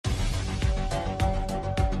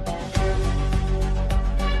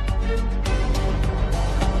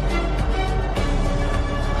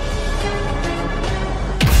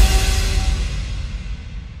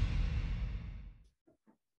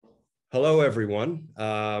Hello, everyone.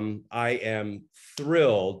 I am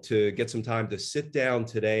thrilled to get some time to sit down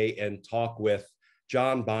today and talk with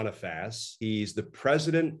John Bonifaz. He's the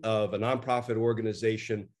president of a nonprofit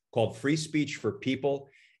organization called Free Speech for People,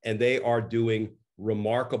 and they are doing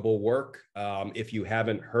remarkable work. If you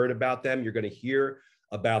haven't heard about them, you're going to hear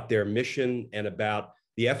about their mission and about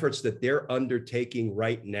the efforts that they're undertaking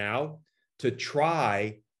right now to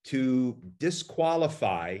try to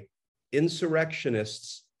disqualify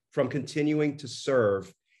insurrectionists from continuing to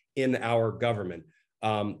serve in our government.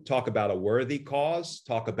 Talk about a worthy cause,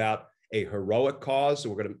 talk about a heroic cause. So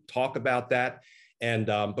we're going to talk about that. And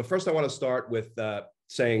but first, I want to start with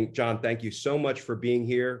saying, John, thank you so much for being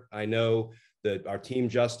here. I know that our Team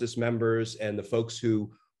Justice members and the folks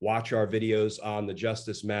who watch our videos on the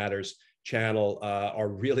Justice Matters channel are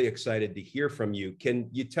really excited to hear from you. Can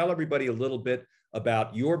you tell everybody a little bit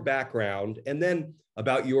about your background and then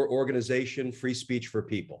about your organization, Free Speech for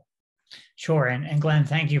People? Sure. And Glenn,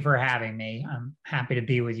 thank you for having me. I'm happy to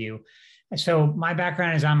be with you. So my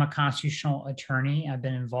background is I'm a constitutional attorney. I've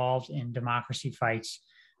been involved in democracy fights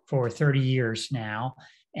for 30 years now.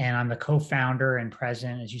 And I'm the co-founder and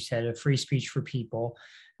president, as you said, of Free Speech for People,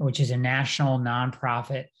 which is a national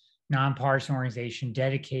nonprofit, nonpartisan organization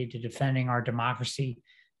dedicated to defending our democracy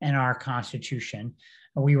and our Constitution.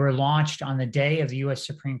 We were launched on the day of the U.S.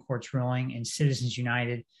 Supreme Court's ruling in Citizens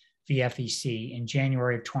United v. FEC in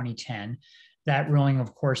January of 2010. That ruling,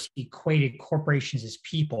 of course, equated corporations as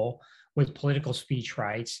people with political speech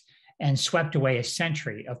rights and swept away a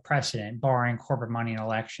century of precedent borrowing corporate money in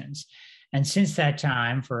elections. And since that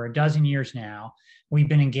time, for a dozen years now, we've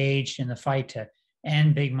been engaged in the fight to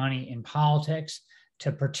end big money in politics,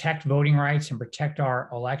 to protect voting rights and protect our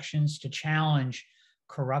elections, to challenge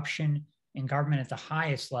corruption in government at the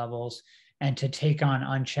highest levels, and to take on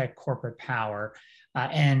unchecked corporate power.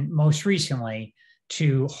 And most recently,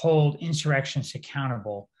 to hold insurrectionists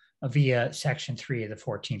accountable via Section 3 of the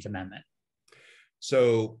 14th Amendment.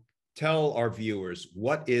 So tell our viewers,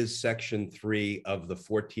 what is Section 3 of the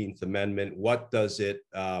 14th Amendment? What does it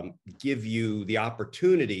give you the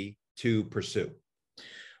opportunity to pursue?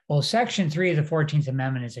 Well, Section 3 of the 14th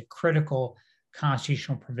Amendment is a critical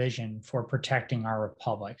constitutional provision for protecting our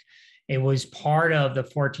republic. It was part of the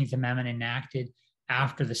 14th Amendment enacted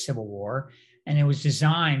after the Civil War, and it was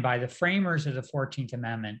designed by the framers of the 14th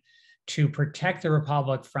Amendment to protect the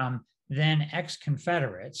republic from then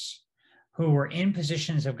ex-Confederates who were in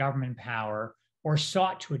positions of government power or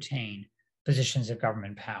sought to attain positions of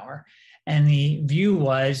government power. And the view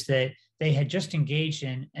was that they had just engaged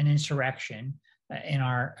in an insurrection in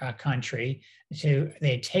our country. They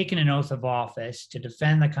had taken an oath of office to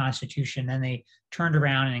defend the Constitution, then they turned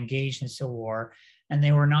around and engaged in civil war, and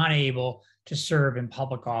they were not able to serve in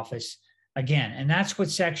public office again. And that's what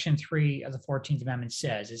Section 3 of the 14th Amendment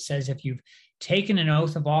says. It says if you've taken an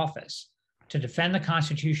oath of office to defend the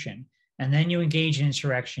Constitution, and then you engage in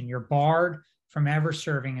insurrection, you're barred from ever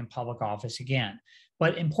serving in public office again.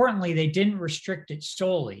 But importantly, they didn't restrict it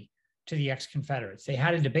solely to the ex-Confederates. They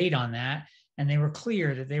had a debate on that, and they were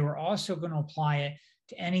clear that they were also going to apply it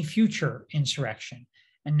to any future insurrection.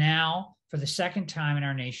 And now, for the second time in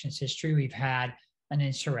our nation's history, we've had an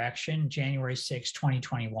insurrection, January 6,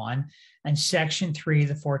 2021, and Section 3 of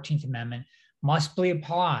the 14th Amendment must be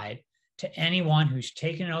applied to anyone who's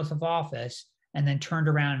taken an oath of office and then turned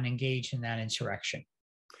around and engaged in that insurrection.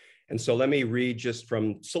 And so let me read just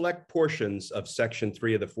from select portions of Section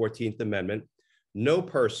 3 of the 14th Amendment. No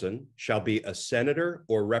person shall be a senator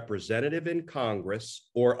or representative in Congress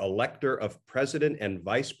or elector of president and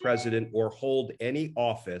vice president or hold any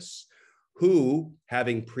office who,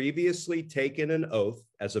 having previously taken an oath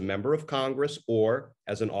as a member of Congress or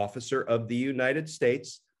as an officer of the United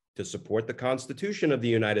States to support the Constitution of the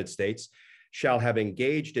United States, shall have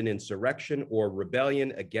engaged in insurrection or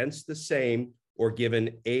rebellion against the same or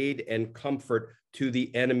given aid and comfort to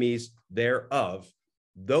the enemies thereof.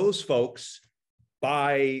 Those folks,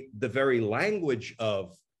 by the very language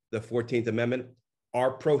of the 14th Amendment,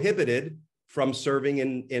 are prohibited from serving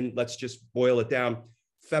in let's just boil it down,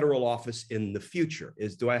 federal office in the future.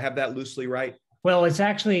 Do I have that loosely right? Well, it's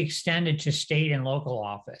actually extended to state and local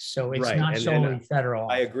office. So it's not solely federal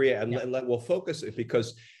office. I agree. And we'll focus it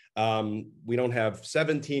because we don't have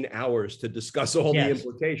 17 hours to discuss all the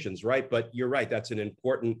implications, right? But you're right. That's an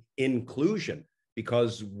important inclusion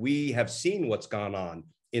because we have seen what's gone on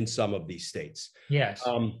in some of these states. Yes.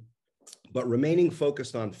 But remaining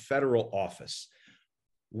focused on federal office,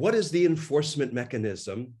 what is the enforcement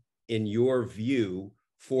mechanism, in your view,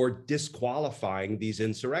 for disqualifying these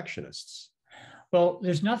insurrectionists? Well,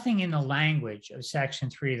 there's nothing in the language of Section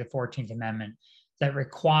 3 of the 14th Amendment that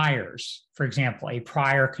requires, for example, a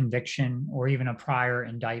prior conviction or even a prior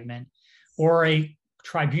indictment or a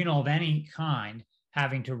tribunal of any kind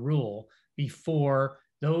having to rule before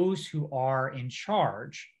those who are in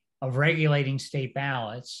charge of regulating state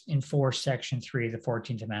ballots enforce Section 3 of the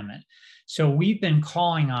 14th Amendment. So we've been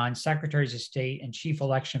calling on secretaries of state and chief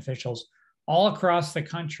election officials all across the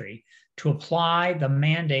country to apply the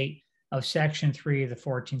mandate of Section 3 of the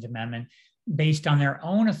 14th Amendment based on their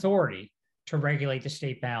own authority to regulate the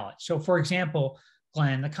state ballot. So, for example,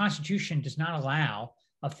 Glenn, the Constitution does not allow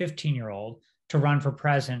a 15-year-old to run for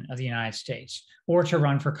president of the United States or to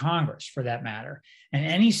run for Congress, for that matter. And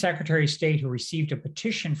any secretary of state who received a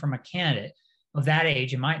petition from a candidate of that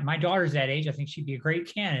age, and my daughter's that age, I think she'd be a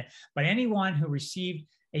great candidate, but anyone who received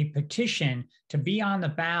a petition to be on the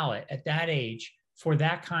ballot at that age for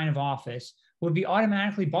that kind of office would be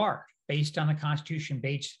automatically barred based on the Constitution,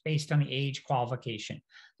 based on the age qualification.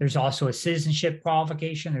 There's also a citizenship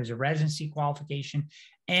qualification, there's a residency qualification,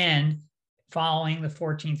 and following the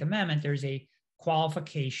 14th Amendment, there's a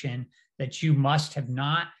qualification that you must have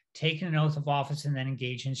not taken an oath of office and then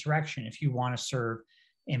engaged in insurrection if you want to serve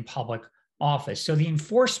in public office. So the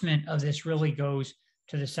enforcement of this really goes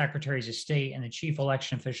to the secretaries of state and the chief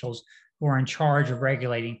election officials who are in charge of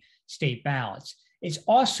regulating state ballots. It's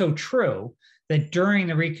also true that during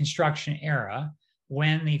the Reconstruction era,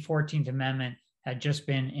 when the 14th Amendment had just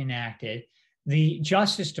been enacted, the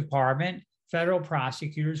Justice Department, federal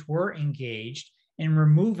prosecutors were engaged in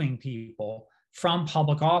removing people from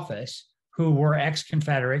public office who were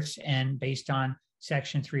ex-Confederates and based on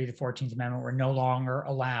Section 3 of the 14th Amendment were no longer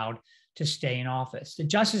allowed to stay in office. The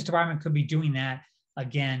Justice Department could be doing that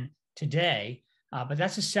again today, but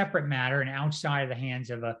that's a separate matter and outside of the hands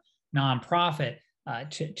of a nonprofit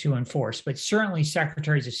to enforce. But certainly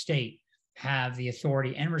secretaries of state have the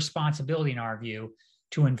authority and responsibility, in our view,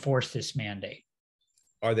 to enforce this mandate.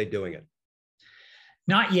 Are they doing it?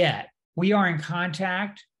 Not yet. We are in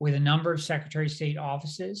contact with a number of Secretary of State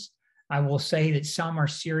offices. I will say that some are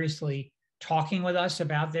seriously talking with us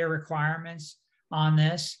about their requirements on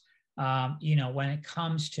this. When it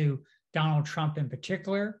comes to Donald Trump in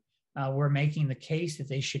particular, we're making the case that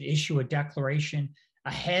they should issue a declaration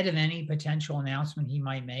ahead of any potential announcement he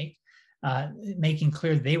might make, making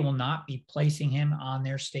clear they will not be placing him on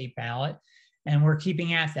their state ballot. And we're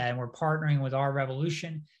keeping at that, and we're partnering with Our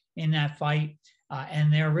Revolution in that fight.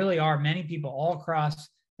 And there really are many people all across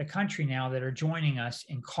the country now that are joining us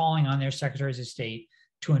in calling on their secretaries of state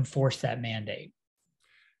to enforce that mandate.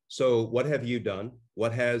 So what have you done?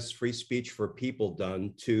 What has Free Speech for People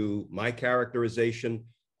done to, my characterization,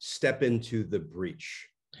 step into the breach?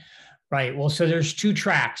 Right. Well, so there's two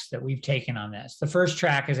tracks that we've taken on this. The first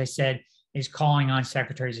track, as I said, is calling on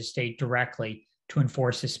secretaries of state directly to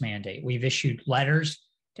enforce this mandate. We've issued letters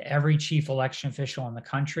to every chief election official in the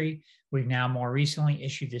country. We've now more recently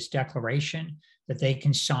issued this declaration that they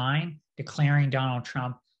can sign declaring Donald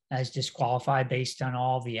Trump as disqualified based on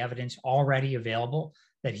all the evidence already available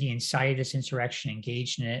that he incited this insurrection,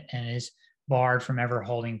 engaged in it, and is barred from ever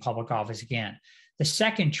holding public office again. The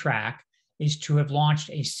second track is to have launched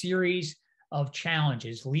a series of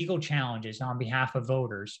challenges, legal challenges on behalf of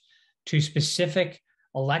voters to specific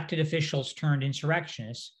elected officials turned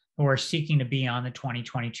insurrectionists who are seeking to be on the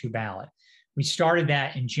 2022 ballot. We started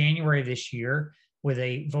that in January of this year with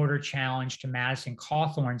a voter challenge to Madison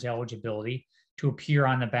Cawthorn's eligibility to appear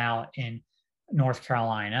on the ballot in North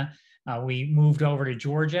Carolina. We moved over to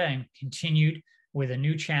Georgia and continued with a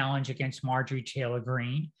new challenge against Marjorie Taylor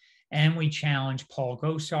Greene. And we challenged Paul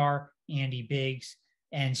Gosar, Andy Biggs,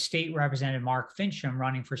 and State Representative Mark Fincham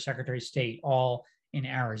running for Secretary of State, all in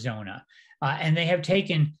Arizona. And they have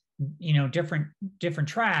taken, different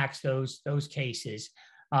tracks, those cases.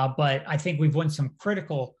 But I think we've won some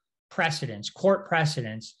critical precedents, court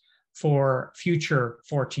precedents for future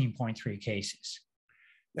 14.3 cases.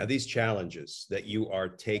 Now, these challenges that you are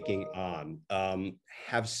taking on,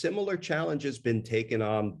 have similar challenges been taken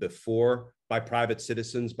on before by private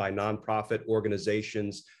citizens, by nonprofit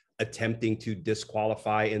organizations attempting to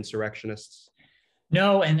disqualify insurrectionists?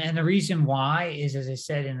 No, and the reason why is, as I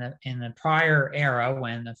said, in the prior era,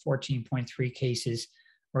 when the 14.3 cases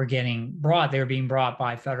were getting brought, they were being brought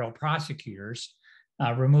by federal prosecutors,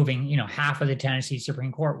 removing, half of the Tennessee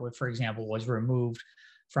Supreme Court, for example, was removed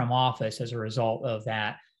from office as a result of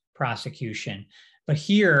that prosecution. But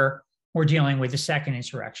here we're dealing with the second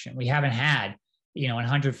insurrection. We haven't had, in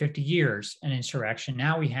 150 years, an insurrection.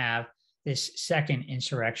 Now we have this second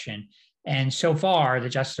insurrection. And so far, the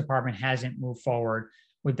Justice Department hasn't moved forward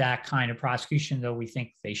with that kind of prosecution, though we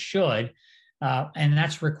think they should. And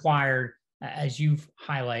that's required, as you've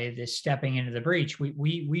highlighted, this stepping into the breach.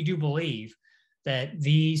 We do believe that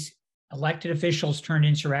these elected officials turned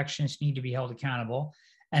insurrectionists need to be held accountable,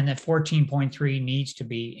 and that 14.3 needs to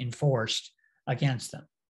be enforced against them.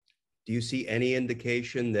 Do you see any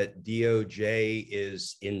indication that DOJ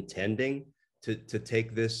is intending to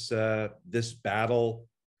take this this battle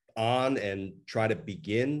on and try to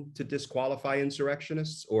begin to disqualify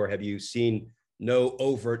insurrectionists, or have you seen no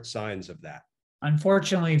overt signs of that?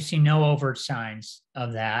 Unfortunately, we've seen no overt signs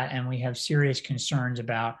of that, and we have serious concerns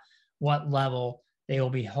about what level they will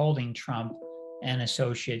be holding Trump and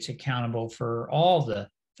associates accountable for all the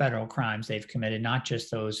federal crimes they've committed, not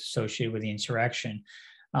just those associated with the insurrection.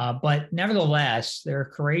 But nevertheless, there are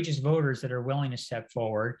courageous voters that are willing to step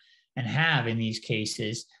forward and have in these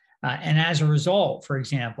cases. And as a result, for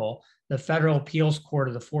example, the Federal Appeals Court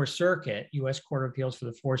of the Fourth Circuit, U.S. Court of Appeals for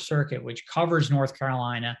the Fourth Circuit, which covers North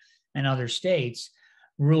Carolina and other states,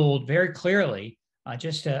 ruled very clearly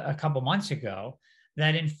just a couple months ago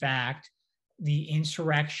that, in fact, the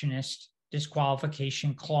insurrectionist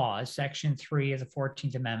disqualification clause, Section 3 of the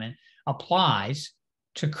 14th Amendment, applies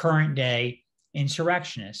to current day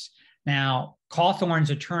insurrectionists. Now,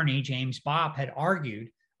 Cawthorn's attorney, James Bopp, had argued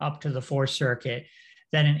up to the Fourth Circuit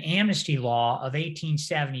that an amnesty law of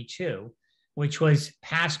 1872, which was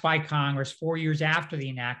passed by Congress 4 years after the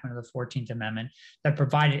enactment of the 14th Amendment, that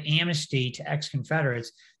provided amnesty to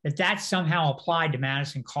ex-Confederates, that somehow applied to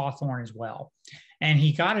Madison Cawthorn as well. And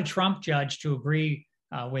he got a Trump judge to agree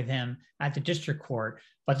with him at the district court,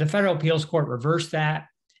 but the Federal Appeals Court reversed that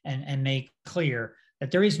and made clear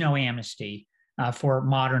that there is no amnesty for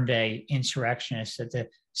modern day insurrectionists, that the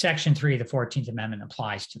Section 3 of the 14th Amendment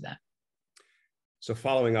applies to them. So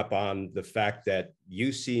following up on the fact that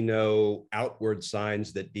you see no outward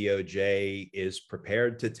signs that DOJ is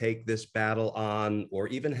prepared to take this battle on or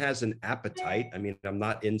even has an appetite. I mean, I'm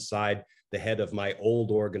not inside the head of my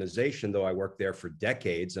old organization, though I worked there for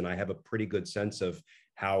decades, and I have a pretty good sense of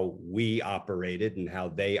how we operated and how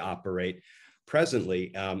they operate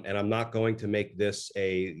presently. And I'm not going to make this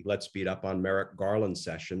a let's beat up on Merrick Garland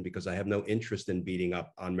session, because I have no interest in beating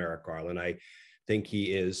up on Merrick Garland. I think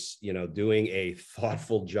he is, doing a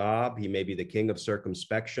thoughtful job. He may be the king of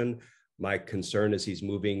circumspection. My concern is he's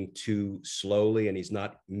moving too slowly and he's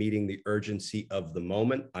not meeting the urgency of the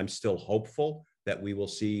moment. I'm still hopeful that we will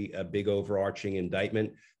see a big overarching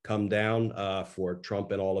indictment come down for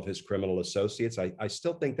Trump and all of his criminal associates. I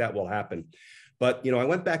still think that will happen. But, I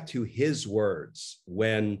went back to his words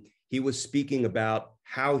when he was speaking about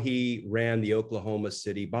how he ran the Oklahoma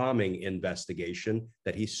City bombing investigation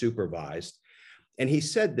that he supervised. And he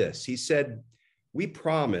said this, he said, "We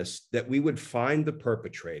promised that we would find the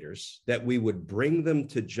perpetrators, that we would bring them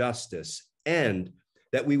to justice, and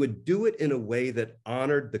that we would do it in a way that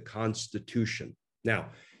honored the Constitution."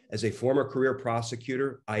 Now, as a former career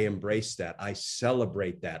prosecutor, I embrace that. I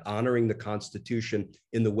celebrate that, honoring the Constitution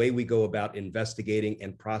in the way we go about investigating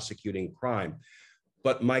and prosecuting crime.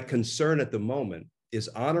 But my concern at the moment is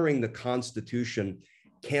honoring the Constitution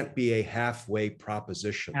can't be a halfway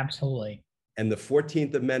proposition. Absolutely. And the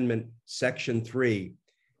 14th Amendment, Section 3,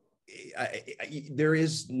 there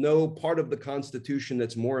is no part of the Constitution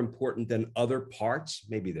that's more important than other parts.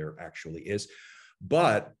 Maybe there actually is.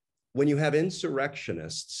 But when you have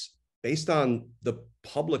insurrectionists, based on the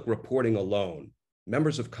public reporting alone,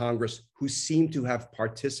 members of Congress who seem to have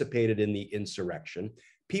participated in the insurrection,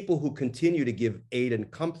 people who continue to give aid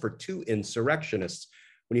and comfort to insurrectionists,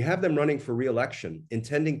 when you have them running for reelection,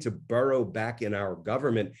 intending to burrow back in our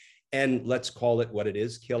government, and let's call it what it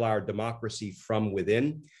is, kill our democracy from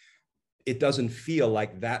within, it doesn't feel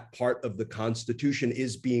like that part of the Constitution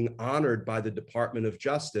is being honored by the Department of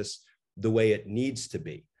Justice the way it needs to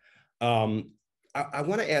be. I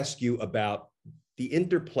want to ask you about the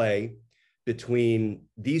interplay between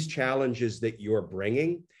these challenges that you're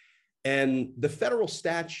bringing and the federal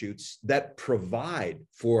statutes that provide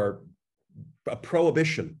for a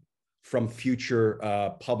prohibition from future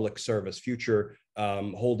public service, future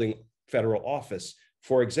holding federal office.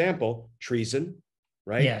 For example, treason,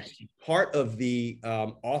 right? Yes. Part of the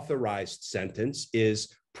authorized sentence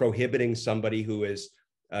is prohibiting somebody who is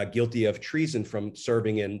guilty of treason from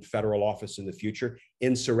serving in federal office in the future.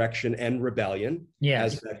 Insurrection and rebellion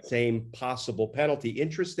has that same possible penalty.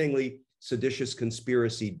 Interestingly, seditious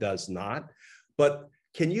conspiracy does not. But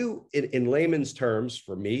can you, in layman's terms,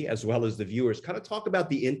 for me, as well as the viewers, kind of talk about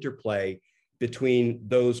the interplay between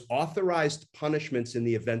those authorized punishments in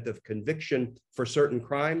the event of conviction for certain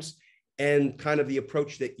crimes and kind of the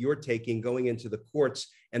approach that you're taking going into the courts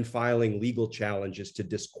and filing legal challenges to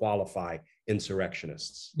disqualify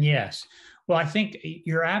insurrectionists? Yes. Well, I think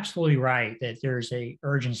you're absolutely right that there's a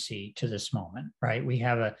urgency to this moment, right? We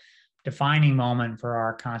have a defining moment for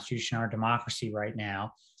our Constitution, our democracy right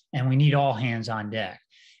now, and we need all hands on deck.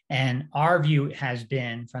 And our view has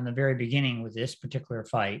been from the very beginning with this particular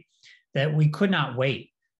fight that we could not wait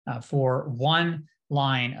for one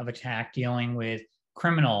line of attack dealing with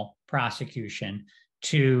criminal prosecution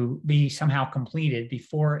to be somehow completed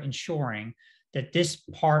before ensuring that this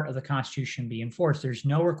part of the Constitution be enforced. There's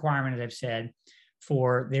no requirement, as I've said,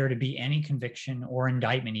 for there to be any conviction or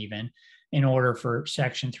indictment even in order for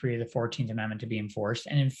Section 3 of the 14th Amendment to be enforced.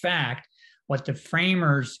 And in fact, what the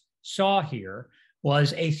framers saw here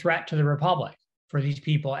was a threat to the Republic for these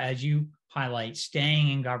people, as you highlight, staying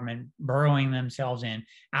in government, burrowing themselves in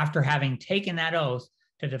after having taken that oath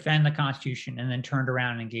to defend the Constitution and then turned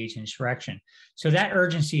around and engaged in insurrection. So that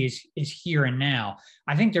urgency is here and now.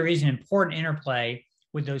 I think there is an important interplay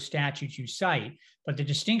with those statutes you cite, but the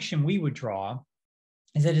distinction we would draw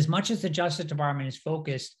is that as much as the Justice Department is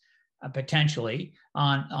focused potentially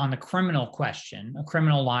on the criminal question, a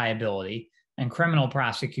criminal liability and criminal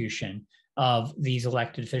prosecution of these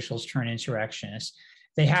elected officials turned insurrectionists,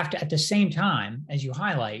 they have to, at the same time, as you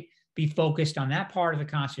highlight, be focused on that part of the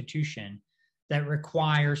Constitution that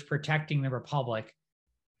requires protecting the Republic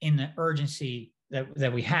in the urgency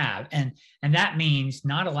that we have. And that means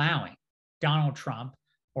not allowing Donald Trump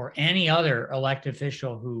or any other elected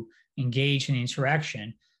official who engaged in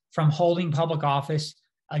insurrection from holding public office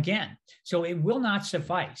again. So it will not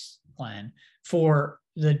suffice, Glenn, for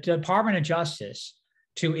the Department of Justice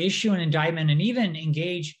to issue an indictment and even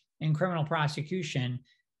engage in criminal prosecution,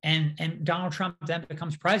 and Donald Trump then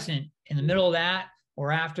becomes president in the middle of that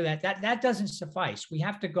or after that. That doesn't suffice. We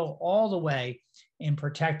have to go all the way in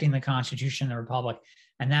protecting the Constitution of the Republic,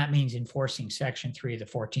 and that means enforcing Section 3 of the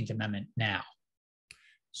 14th Amendment now.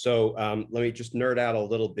 So let me just nerd out a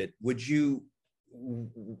little bit. Would you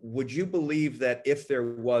believe that if there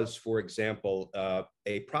was, for example,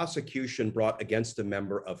 a prosecution brought against a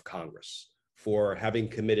member of Congress for having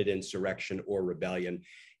committed insurrection or rebellion,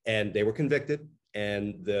 and they were convicted,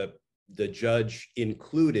 and the judge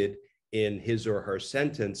included in his or her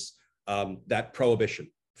sentence that prohibition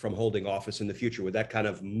from holding office in the future, would that kind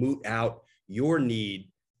of moot out your need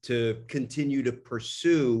to continue to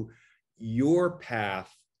pursue your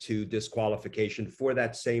path to disqualification for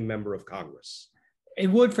that same member of Congress? It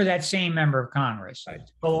would for that same member of Congress. Right.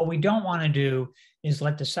 But what we don't want to do is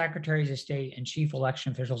let the secretaries of state and chief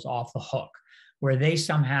election officials off the hook, where they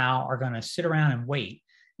somehow are going to sit around and wait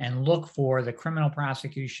and look for the criminal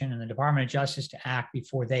prosecution and the Department of Justice to act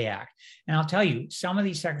before they act. And I'll tell you, some of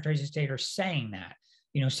these secretaries of state are saying that.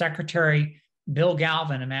 You know, Secretary Bill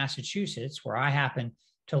Galvin of Massachusetts, where I happen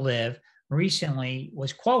to live, recently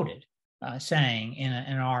was quoted saying in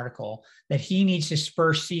an article that he needs to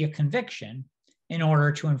first see a conviction in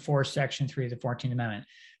order to enforce Section 3 of the 14th Amendment.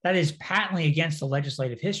 That is patently against the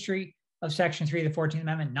legislative history of Section 3 of the 14th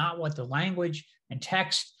Amendment, not what the language and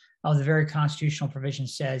text of the very constitutional provision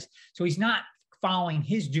says. So he's not following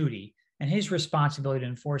his duty and his responsibility to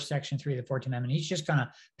enforce Section 3 of the 14th Amendment. He's just going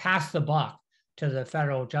to pass the buck to the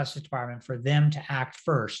federal Justice Department for them to act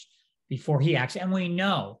first before he acts. And we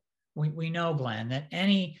know, Glenn, that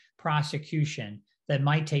any prosecution that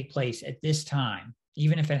might take place at this time,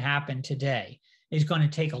 even if it happened today, is going to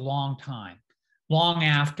take a long time, long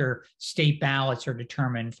after state ballots are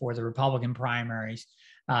determined for the Republican primaries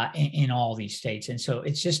in all these states. And so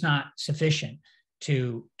it's just not sufficient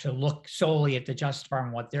to look solely at the Justice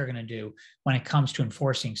Department, what they're going to do when it comes to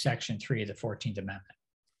enforcing Section 3 of the 14th Amendment.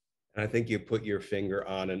 And I think you put your finger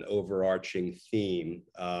on an overarching theme,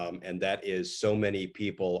 and that is so many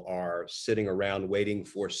people are sitting around waiting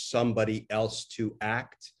for somebody else to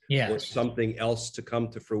act, yes, or something else to come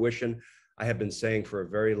to fruition. I have been saying for a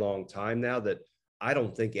very long time now that I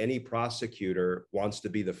don't think any prosecutor wants to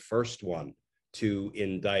be the first one to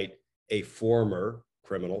indict a former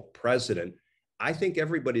criminal president. I think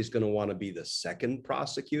everybody's going to want to be the second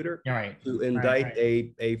prosecutor to indict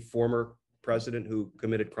a former president who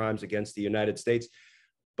committed crimes against the United States.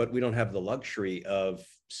 But we don't have the luxury of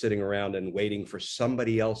sitting around and waiting for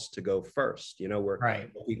somebody else to go first. You know,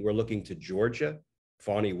 we're looking to Georgia,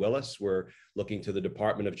 Fani Willis. We're looking to the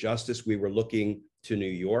Department of Justice. We were looking to New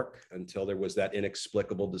York until there was that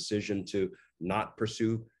inexplicable decision to not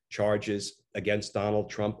pursue charges against Donald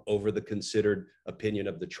Trump over the considered opinion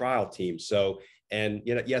of the trial team. So, and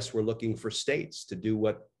you know, yes, we're looking for states to do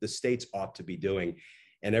what the states ought to be doing.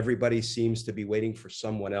 And everybody seems to be waiting for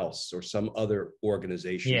someone else or some other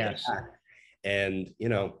organization. Yes. To act. And, you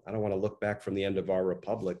know, I don't want to look back from the end of our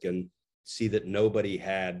republic and see that nobody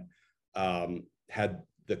had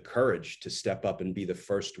the courage to step up and be the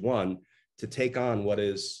first one to take on what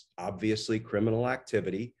is obviously criminal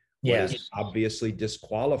activity what Yes. is obviously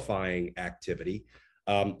disqualifying activity.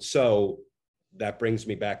 So that brings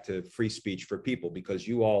me back to free speech for people, because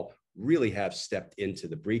you all really have stepped into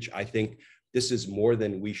the breach. I think this is more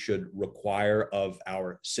than we should require of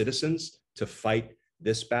our citizens to fight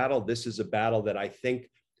this battle. This is a battle that I think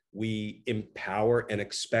we empower and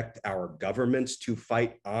expect our governments to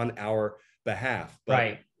fight on our behalf. But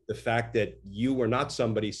right. The fact that you were not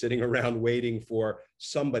somebody sitting around waiting for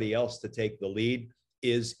somebody else to take the lead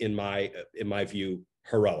is, in my view,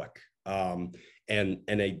 heroic, and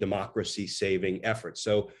a democracy-saving effort.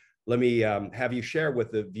 So let me have you share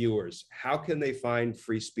with the viewers, how can they find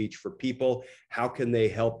Free Speech for People? How can they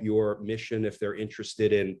help your mission if they're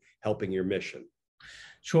interested in helping your mission?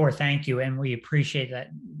 Sure, thank you. And we appreciate that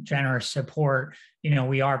generous support. You know,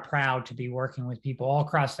 we are proud to be working with people all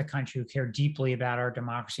across the country who care deeply about our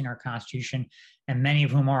democracy and our Constitution, and many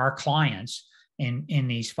of whom are our clients in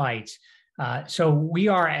these fights. So we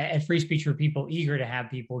are at Free Speech for People eager to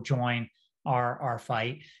have people join our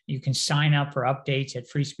fight. You can sign up for updates at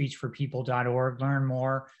freespeechforpeople.org, learn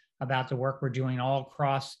more about the work we're doing all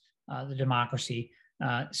across the democracy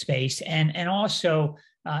space, and also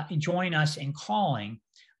join us in calling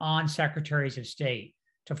on secretaries of state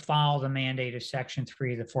to follow the mandate of Section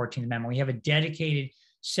 3 of the 14th Amendment. We have a dedicated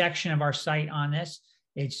section of our site on this.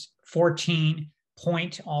 It's 14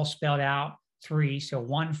 point, all spelled out, 3, so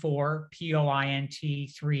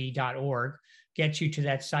 14point3.org. Gets you to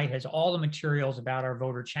that site, has all the materials about our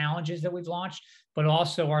voter challenges that we've launched, but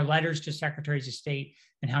also our letters to secretaries of state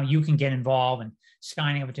and how you can get involved in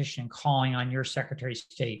signing a petition and calling on your secretary of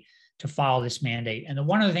state to follow this mandate. And the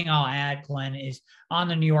one other thing I'll add, Glenn, is on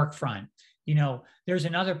the New York front, you know, there's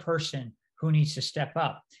another person who needs to step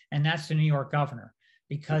up, and that's the New York governor,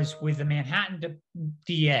 because with the Manhattan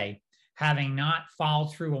DA having not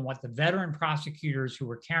followed through on what the veteran prosecutors who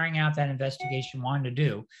were carrying out that investigation wanted to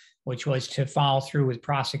do, which was to follow through with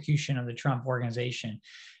prosecution of the Trump organization,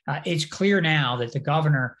 it's clear now that the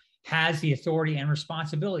governor has the authority and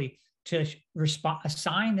responsibility to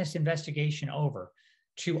assign this investigation over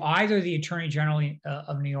to either the Attorney General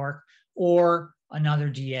of New York or another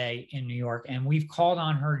DA in New York. And we've called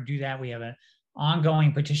on her to do that. We have an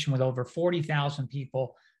ongoing petition with over 40,000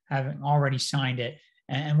 people having already signed it.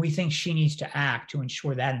 And we think she needs to act to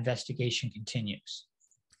ensure that investigation continues.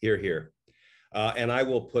 Hear, hear. And I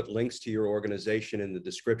will put links to your organization in the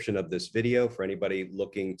description of this video for anybody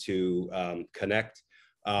looking to connect.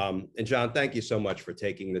 And John, thank you so much for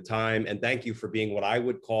taking the time, and thank you for being what I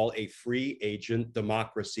would call a free agent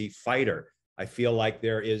democracy fighter. I feel like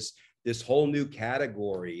there is this whole new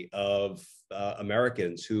category of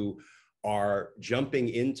Americans who are jumping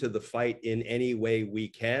into the fight in any way we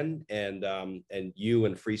can, and you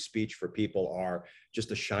and Free Speech for People are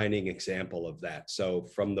just a shining example of that. So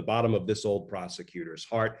from the bottom of this old prosecutor's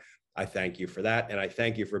heart, I thank you for that, and I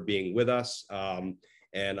thank you for being with us.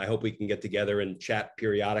 And I hope we can get together and chat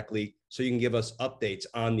periodically so you can give us updates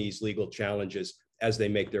on these legal challenges as they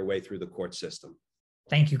make their way through the court system.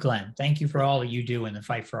 Thank you, Glenn. Thank you for all that you do in the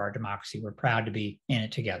fight for our democracy. We're proud to be in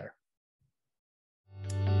it together.